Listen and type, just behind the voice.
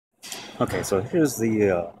Okay, so here's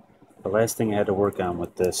the last thing I had to work on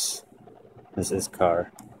with this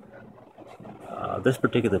Iscar. This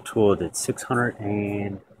particular tool did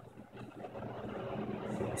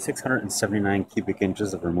 679 cubic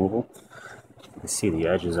inches of removal. You can see the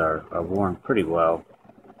edges are worn pretty well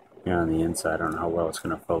here on the inside. I don't know how well it's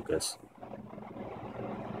going to focus.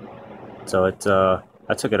 So I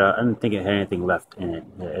took it out. I didn't think it had anything left in it.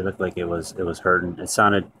 It looked like it was hurting. It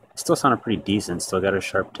still sounded pretty decent. Still got a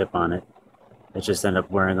sharp tip on it. It just ended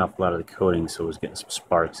up wearing off a lot of the coating, so it was getting some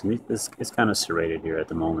sparks. And it's kind of serrated here at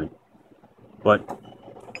the moment. But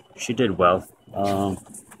she did well. A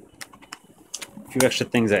few extra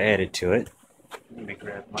things I added to it. Let me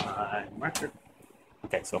grab my marker.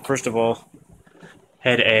 Okay, so first of all,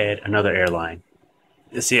 had to add another airline.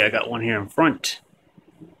 You see I got one here in front,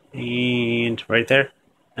 and right there,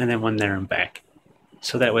 and then one there in back.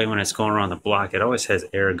 So that way when it's going around the block, it always has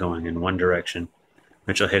air going in one direction,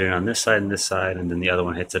 which will hit it on this side, and then the other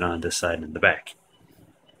one hits it on this side and the back.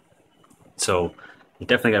 So you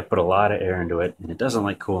definitely got to put a lot of air into it, and it doesn't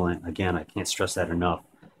like coolant. Again, I can't stress that enough.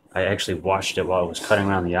 I actually watched it while I was cutting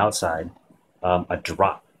around the outside. A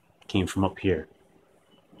drop came from up here,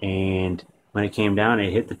 and when it came down,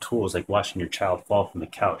 it hit the tool. It was like watching your child fall from the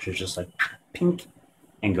couch. It's just like pink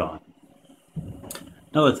and gone.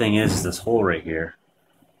 Another thing is this hole right here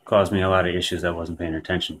caused me a lot of issues I wasn't paying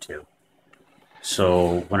attention to.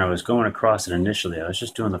 So when I was going across it initially, I was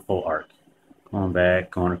just doing the full arc. Going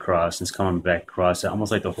back, going across, and it's coming back across.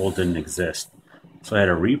 Almost like the hole didn't exist. So I had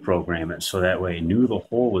to reprogram it so that way it knew the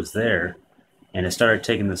hole was there, and it started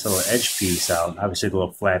taking this little edge piece out. Obviously the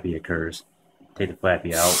little flappy occurs. Take the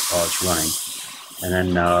flappy out while it's running.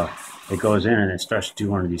 And then it goes in and it starts to do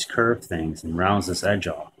one of these curved things and rounds this edge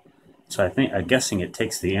off. So I'm guessing it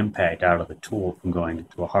takes the impact out of the tool from going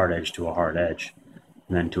to a hard edge to a hard edge,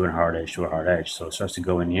 and then to a hard edge to a hard edge. So it starts to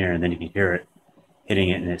go in here, and then you can hear it hitting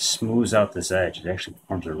it, and it smooths out this edge. It actually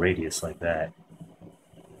forms a radius like that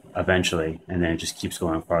eventually, and then it just keeps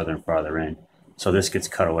going farther and farther in. So this gets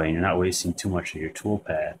cut away, and you're not wasting too much of your tool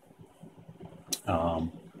path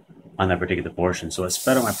on that particular portion. So it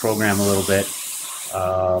sped up my program a little bit.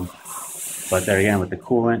 But there again, with the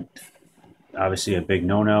coolant, obviously a big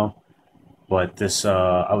no-no. But this,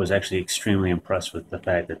 I was actually extremely impressed with the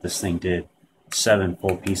fact that this thing did 7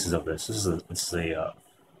 full pieces of this. This is a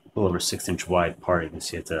little over 6-inch wide part. You can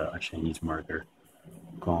see it's a Chinese marker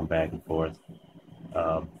going back and forth.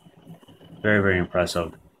 Very, very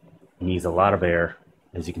impressive. It needs a lot of air,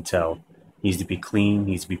 as you can tell. It needs to be clean,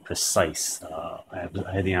 needs to be precise. I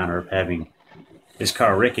had the honor of having his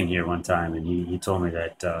car Rick in here one time, and he told me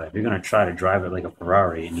that if you're going to try to drive it like a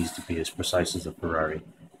Ferrari, it needs to be as precise as a Ferrari.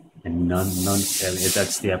 And none,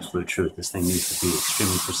 that's the absolute truth. This thing needs to be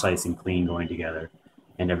extremely precise and clean going together,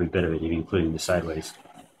 and every bit of it, even including the sideways,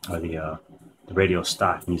 or the radial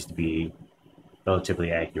stock needs to be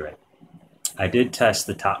relatively accurate. I did test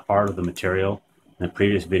the top part of the material. In the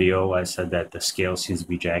previous video, I said that the scale seems to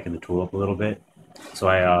be jacking the tool up a little bit. So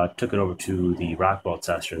I took it over to the Rockwell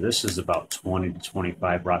tester. This is about 20 to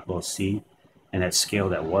 25 Rockwell C, and that scale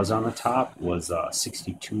that was on the top was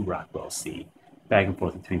 62 Rockwell C. Back and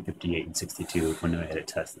forth between 58 and 62 when I had it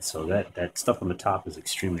tested. So that stuff on the top is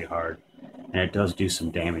extremely hard, and it does do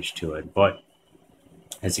some damage to it. But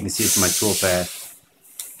as you can see from my tool path,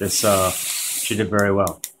 this she did very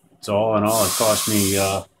well. So all in all, it cost me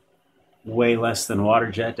way less than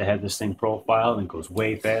WaterJet to have this thing profiled, and it goes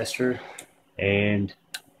way faster, and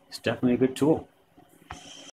it's definitely a good tool.